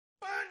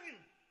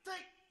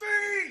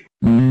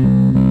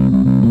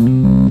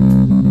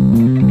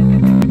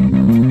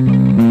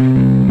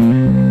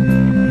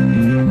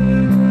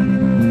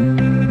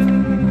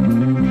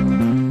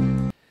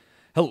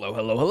Hello,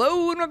 hello,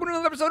 hello, and welcome to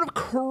another episode of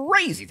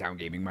Crazy Town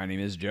Gaming. My name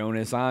is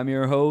Jonas. I'm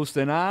your host,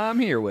 and I'm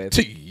here with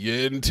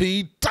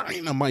TNT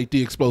Dinomight,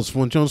 the explosive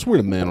one. Jonas, we're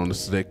the man on the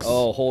sticks.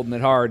 Oh, holding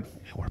it hard.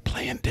 We're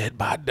playing Dead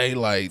by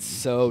Daylight.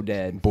 So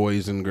dead.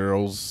 Boys and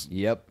girls.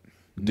 Yep.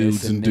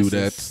 Dudes and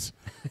dudettes.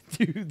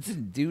 Dudes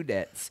and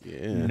dudettes.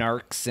 Yeah.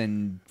 Narcs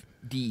and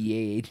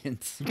DEA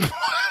agents.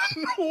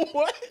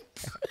 What?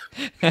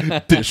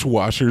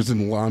 Dishwashers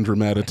and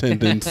laundromat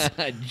attendants.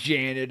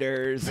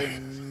 Janitors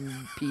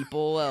and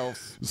people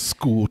else.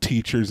 School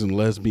teachers and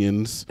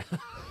lesbians.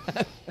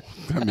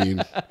 I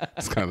mean,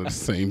 it's kind of the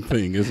same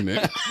thing, isn't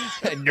it?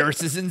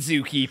 Nurses and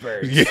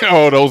zookeepers. Yeah,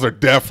 oh, those are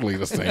definitely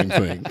the same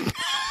thing.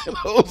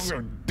 Those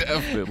are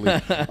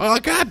definitely. Oh,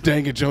 God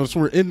dang it, Jonas,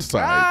 we're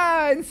inside.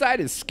 Ah,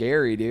 inside is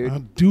scary, dude. I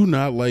do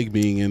not like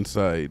being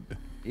inside.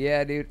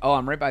 Yeah, dude. Oh,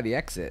 I'm right by the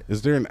exit.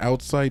 Is there an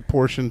outside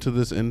portion to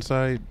this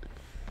inside?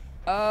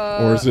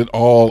 Or is it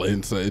all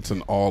inside? It's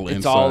an all inside.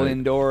 It's all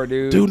indoor,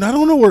 dude. Dude, I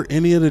don't know where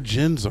any of the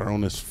gens are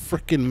on this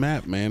freaking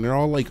map, man. They're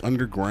all like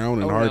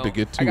underground and hard to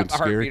get to. I got and the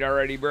scary. heartbeat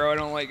already, bro. I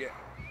don't like it.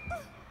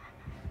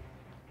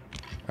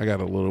 I got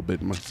a little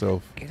bit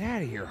myself. Get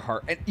out of here,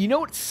 heart. And you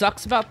know what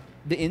sucks about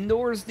the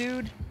indoors,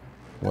 dude?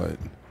 What?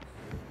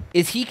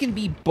 Is he can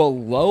be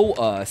below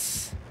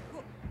us,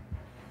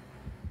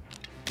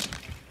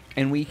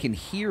 and we can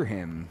hear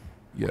him.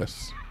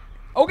 Yes.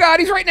 Oh, God,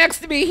 he's right next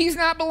to me. He's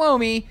not below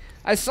me.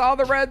 I saw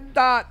the red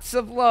dots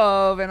of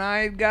love, and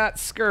I got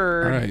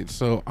scared. All right,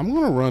 so I'm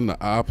going to run the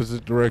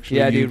opposite direction.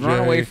 Yeah, of you, dude, run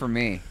Jay. away from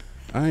me.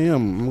 I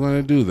am. I'm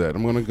going to do that.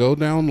 I'm going to go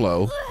down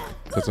low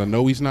because I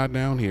know he's not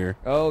down here.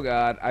 Oh,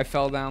 God, I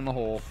fell down the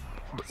hole.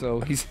 So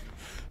he's...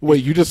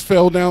 Wait, you just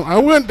fell down? I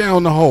went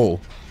down the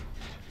hole.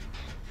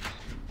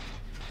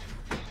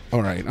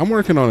 All right, I'm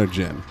working on a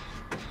gen.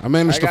 I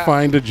managed to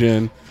find a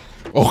gen.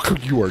 Oh,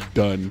 you are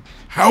done.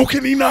 How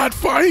can he not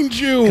find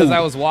you? Because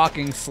I was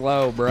walking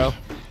slow, bro.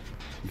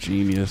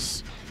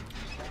 Genius.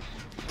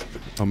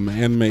 A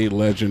man-made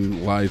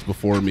legend lies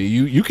before me.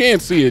 You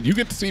can't see it. You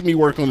get to see me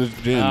work on this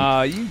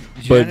gen.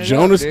 But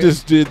Jonas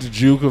just did the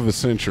juke of a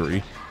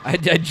century. I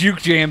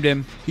juke jammed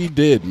him. He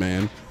did,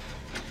 man.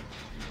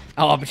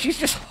 Oh, but she's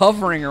just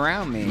hovering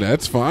around me.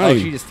 That's fine. Oh,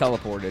 she just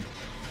teleported.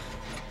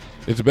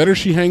 It's better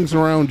she hangs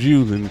around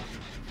you than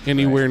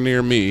anywhere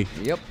near me.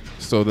 Yep.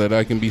 So that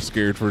I can be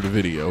scared for the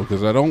video,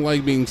 because I don't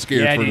like being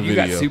scared for the video.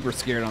 Yeah, dude, you got super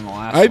scared on the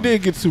last I one.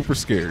 did get super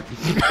scared.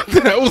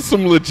 That was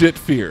some legit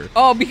fear.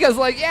 Oh, because,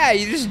 like, yeah,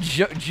 you just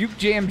juke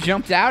jam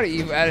jumped out at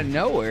you out of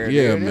nowhere.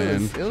 Yeah, dude.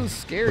 man. It was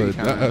scary.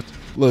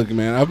 Look,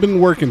 man, I've been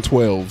working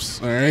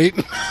 12s, all right?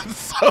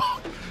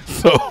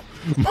 so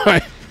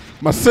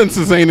my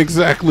senses ain't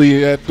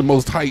exactly at the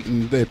most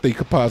heightened that they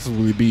could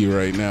possibly be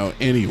right now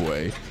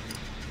anyway.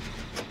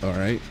 All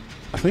right?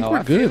 I think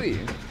we're good. Feel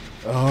you.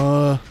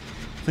 I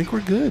think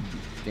we're good.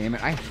 Damn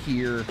it, I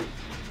hear...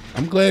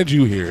 I'm glad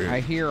you hear it. I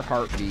hear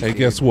heartbeat. Hey, dude.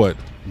 guess what?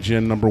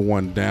 Gen number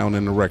 1 down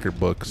in the record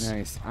books.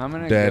 Nice. I'm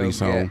going to Daddy's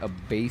go home. get a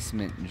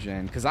basement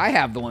gen, because I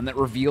have the one that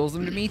reveals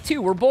them to me,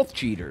 too. We're both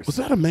cheaters. Was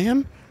that a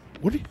man?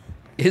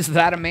 Is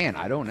that a man?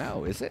 I don't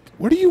know. Is it?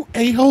 What are you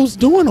a-hoes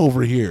doing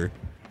over here?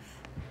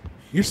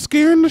 You're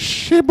scaring the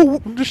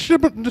Shibbawaki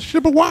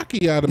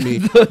out of me.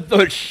 the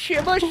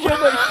Shibbawaki.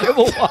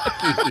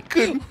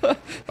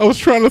 I was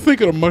trying to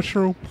think of a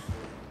mushroom.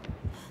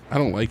 I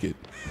don't like it.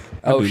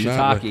 Oh,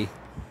 shiitake.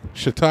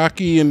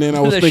 Shiitake, and then I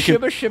was thinking,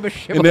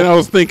 Shibba. and then I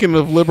was thinking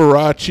of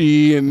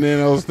Liberace, and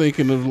then I was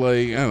thinking of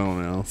like I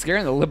don't know.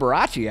 Scaring the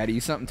Liberace out of you,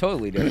 something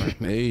totally different.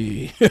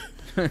 Hey,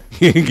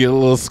 you get a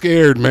little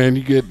scared, man.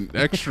 You get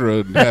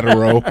extra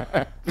hetero.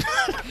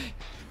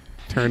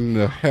 Turn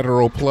to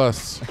hetero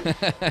plus.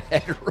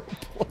 Hetero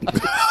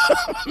plus.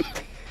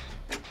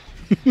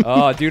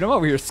 Oh, dude, I'm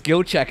over here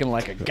skill checking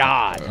like a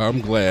god. I'm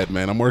glad,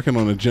 man. I'm working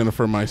on a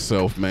Jennifer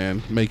myself,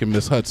 man. Making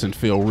Miss Hudson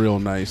feel real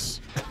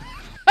nice.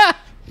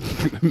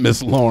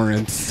 Miss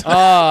Lawrence. Oh,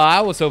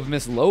 I was hoping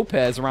Miss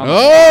Lopez around.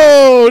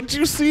 Oh, did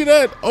you see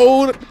that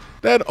old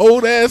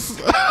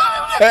ass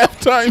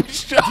halftime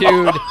show?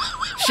 Dude,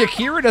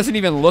 Shakira doesn't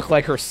even look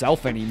like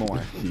herself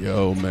anymore.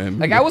 Yo, man.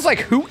 Like, I was like,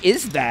 who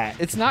is that?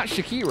 It's not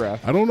Shakira.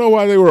 I don't know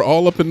why they were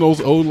all up in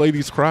those old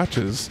ladies'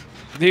 crotches.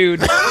 Dude,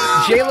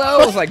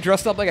 J-Lo was like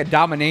dressed up like a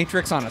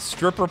dominatrix on a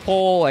stripper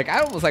pole. Like,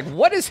 I was like,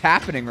 what is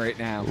happening right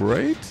now?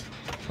 Right?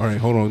 All right,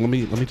 hold on. Let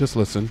me just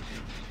listen.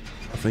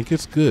 I think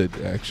it's good,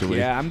 actually.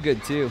 Yeah, I'm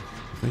good too.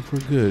 I think we're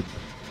good.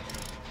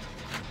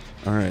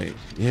 All right.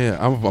 Yeah,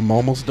 I'm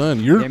almost done.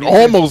 You're Yeah,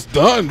 almost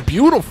done.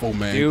 Beautiful,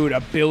 man. Dude,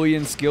 1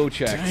 billion skill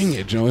checks. Dang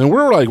it, Joe. And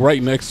we're like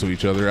right next to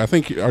each other. I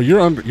think you're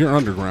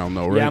underground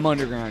though, right? Yeah, I'm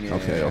underground. Yeah.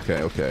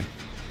 Okay.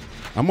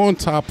 I'm on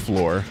top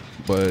floor,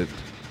 but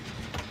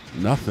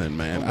nothing,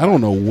 man. I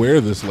don't know where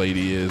this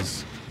lady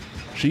is.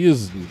 She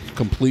is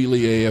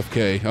completely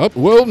AFK. Oh,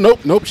 well,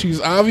 nope. She's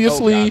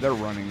obviously they're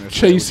running this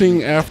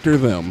chasing after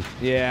them.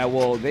 Yeah,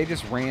 well, they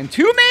just ran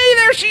to me.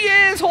 There she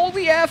is.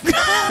 Holy F.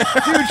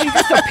 Dude, she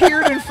just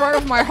appeared in front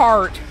of my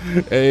heart.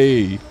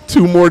 Hey,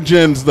 2 more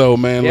gens though,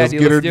 man. Yeah, Let's dude,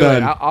 get her let's do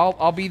done. it.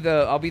 I'll be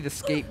the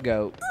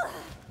scapegoat.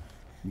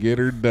 Get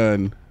her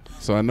done.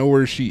 So I know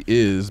where she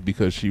is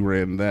because she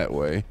ran that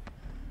way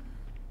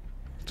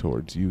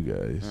towards you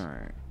guys.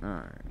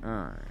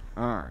 All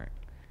right.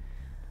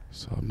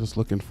 So I'm just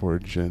looking for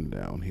a gen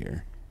down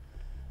here.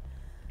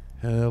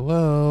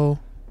 Hello,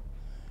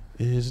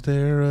 is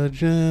there a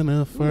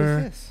Jennifer?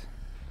 Who is this?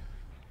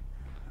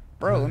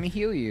 Bro, let me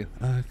heal you.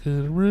 I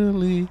could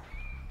really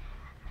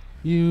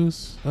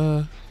use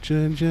a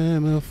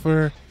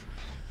Jennifer.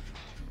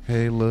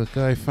 Hey, look,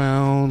 I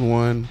found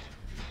one.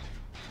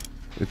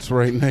 It's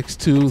right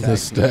next to the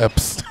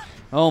steps.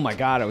 Oh my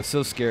god, I was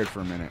so scared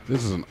for a minute.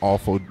 This is an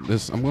awful.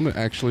 I'm gonna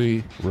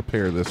actually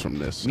repair this from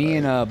this. Me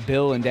and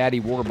Bill and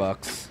Daddy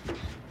Warbucks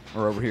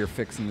are over here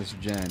fixing this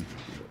gen.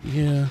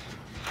 Yeah,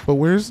 but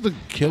where's the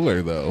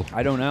killer though?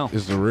 I don't know.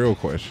 Is the real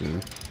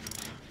question.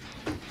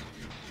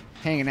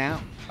 Hanging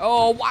out.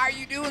 Oh, why are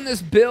you doing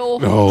this, Bill?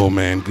 Oh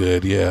man,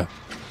 good. Yeah,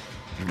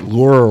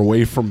 lure her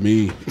away from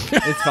me.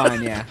 It's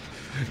fine. Yeah,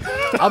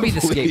 I'll be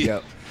the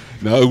scapegoat.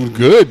 No,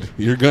 good.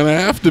 You're gonna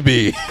have to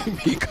be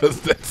because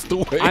that's the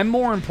way. I'm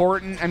more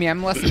important. I mean,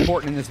 I'm less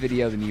important in this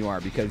video than you are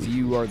because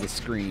you are the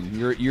screen.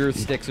 Your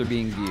sticks are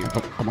being viewed.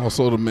 I'm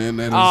also the man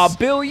that is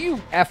Bill,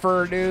 you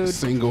effer, dude.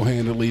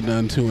 single-handedly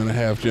done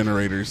 2.5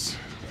 generators.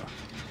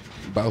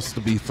 About to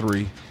be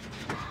 3.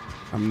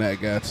 I'm that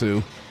guy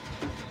too.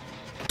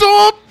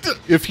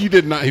 If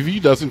he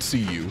doesn't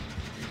see you,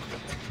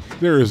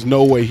 there is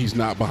no way he's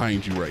not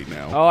behind you right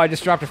now. Oh, I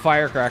just dropped a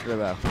firecracker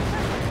though.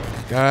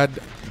 God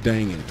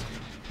dang it.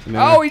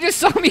 Oh, he just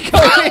saw me go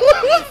in.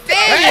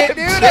 Dang it,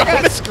 dude.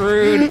 I got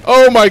screwed.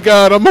 Oh, my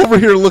God. I'm over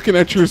here looking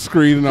at your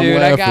screen, and I'm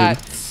laughing. Dude, I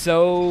got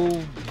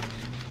so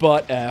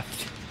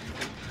butt-effed.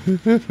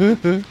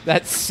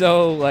 That's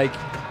so, like,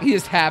 he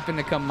just happened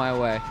to come my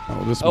way.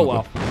 Oh, this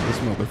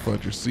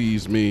motherfucker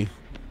sees me.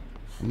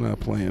 I'm not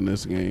playing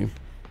this game.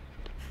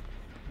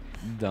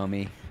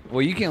 Dummy.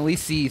 Well, you can at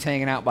least see he's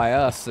hanging out by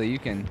us, so you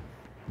can...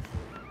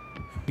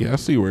 Yeah, I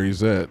see where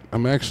he's at.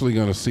 I'm actually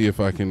going to see if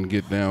I can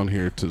get down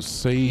here to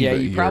save it. Yeah,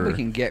 you probably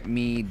can get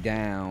me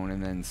down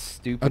and then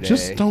stupid. I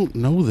just don't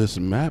know this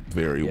map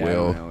very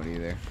well. I don't know it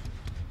either.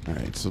 All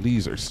right, so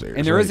these are stairs.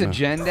 And there is a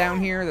gen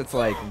down here that's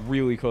like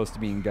really close to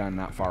being done,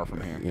 not far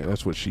from here. Yeah,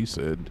 that's what she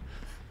said.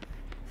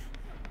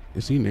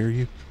 Is he near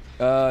you?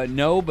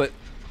 No, but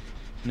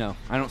no,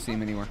 I don't see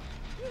him anywhere.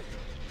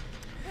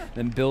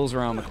 Then Bill's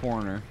around the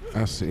corner.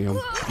 I see him.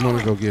 I'm going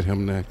to go get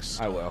him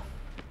next. I will.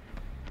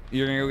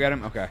 You're going to go get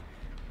him? Okay.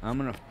 I'm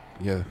going to...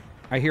 Yeah.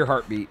 I hear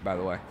heartbeat, by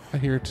the way. I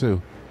hear it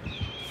too.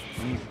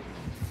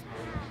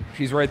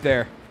 She's right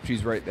there.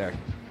 She's right there.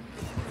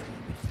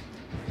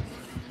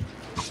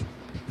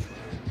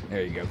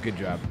 There you go. Good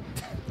job.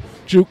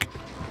 Juke.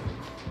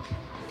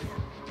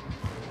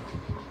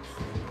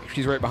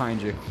 She's right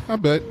behind you. I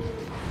bet.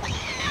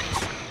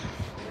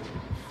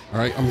 All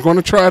right, I'm going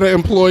to try to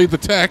employ the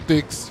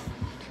tactics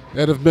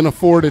that have been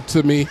afforded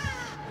to me.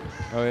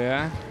 Oh,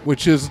 yeah?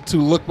 Which is to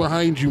look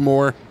behind you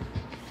more.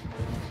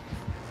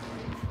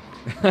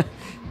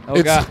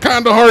 It's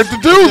kind of hard to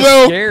do,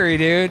 though. Scary,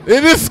 dude.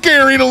 It is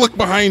scary to look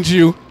behind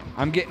you.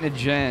 I'm getting a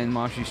gen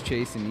while she's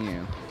chasing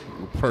you.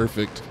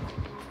 Perfect.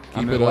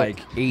 I'm at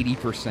like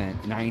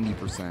 80%,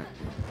 90%.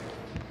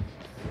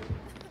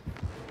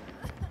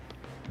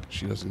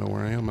 She doesn't know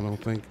where I am, I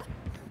don't think.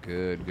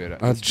 Good, good.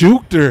 I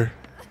juked her.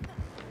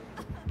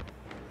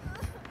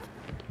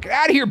 Get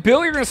out of here,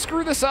 Bill. You're going to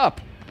screw this up.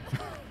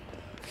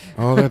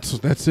 Oh,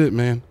 that's it,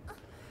 man.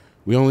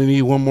 We only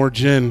need one more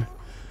gen.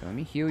 Let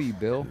me heal you,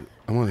 Bill.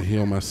 I'm going to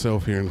heal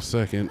myself here in a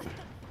second.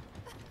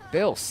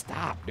 Bill,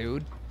 stop,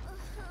 dude.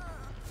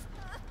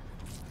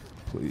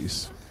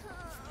 Please.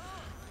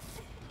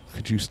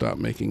 Could you stop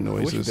making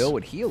noises? I wish Bill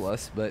would heal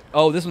us, but...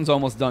 Oh, this one's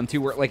almost done,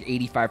 too. We're at like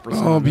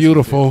 85%. Oh,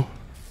 beautiful.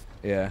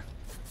 Yeah.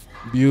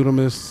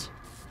 Beautimus.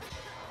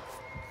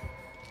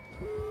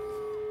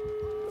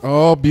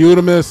 Oh,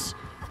 Beautimus.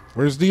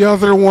 Where's the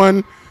other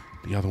one?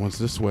 The other one's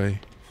this way.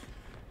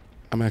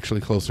 I'm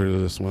actually closer to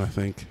this one, I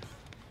think.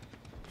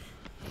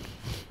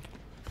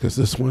 Because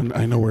this one,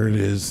 I know where it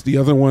is. The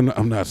other one,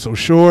 I'm not so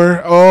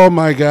sure. Oh,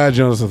 my God,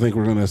 Jonas, I think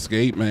we're going to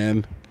escape,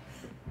 man.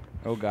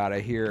 Oh, God, I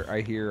hear I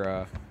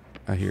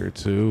hear it,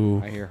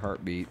 too. I hear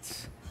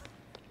heartbeats.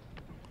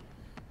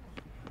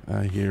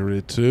 I hear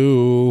it,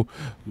 too.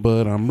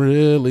 But I'm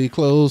really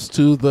close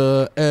to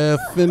the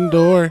effing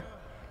door.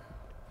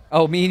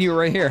 Oh, me and you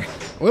right here.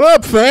 What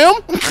up, fam?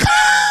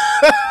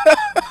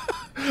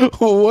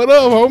 What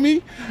up,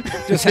 homie?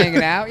 Just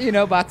hanging out, you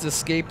know, about to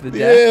escape the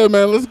death. Yeah,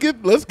 man,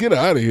 let's get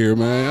out of here,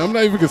 man. I'm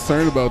not even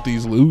concerned about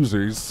these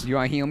losers. You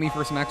want to heal me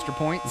for some extra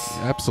points?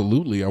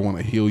 Absolutely, I want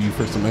to heal you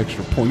for some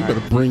extra points. You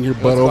better bring your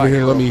butt over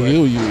here. Let me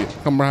heal you.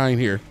 Come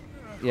behind here.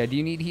 Yeah, do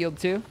you need healed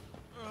too?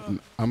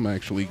 I'm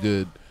actually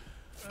good.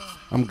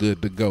 I'm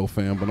good to go,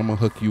 fam, but I'm going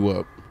to hook you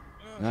up.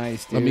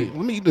 Nice, dude.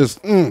 Let me just.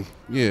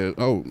 Yeah.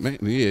 Oh man.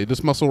 Yeah.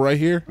 This muscle right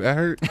here that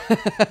hurt.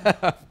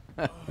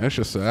 That's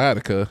your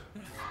sciatica.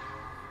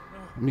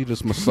 Let me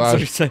just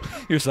massage. So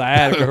your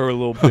sciatica hurt a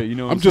little bit. You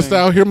know. What I'm just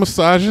out here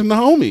massaging the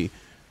homie.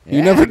 Yeah,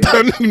 You never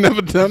done. You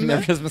never done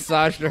Never that. just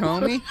massaged her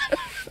homie.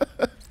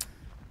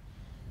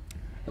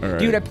 All right.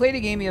 Dude, I played a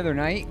game the other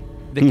night.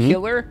 The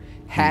killer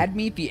had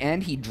me at the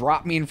end. He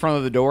dropped me in front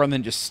of the door and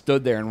then just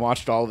stood there and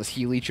watched all of us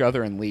heal each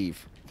other and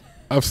leave.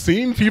 I've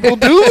seen people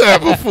do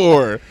that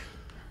before.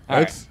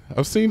 Right.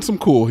 I've seen some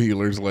cool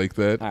healers like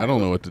that. All I don't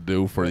know what to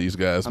do for these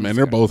guys, I'm man. just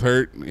They're gonna- both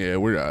hurt. Yeah,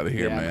 we're out of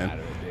here, Yeah, I'm man. out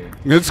of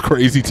it, dude. It's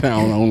crazy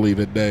town only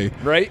today.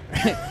 Right?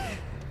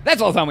 That's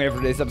all the time we have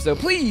for today's episode.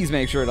 Please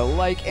make sure to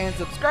like and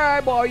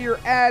subscribe while you're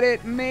at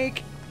it.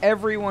 Make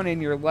everyone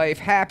in your life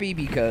happy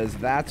because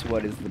that's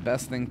what is the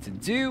best thing to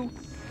do.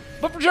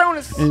 But for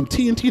Jonas, And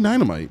TNT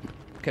Dynamite.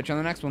 catch you on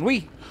the next one.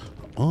 We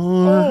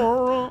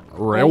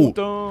Route.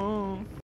 done.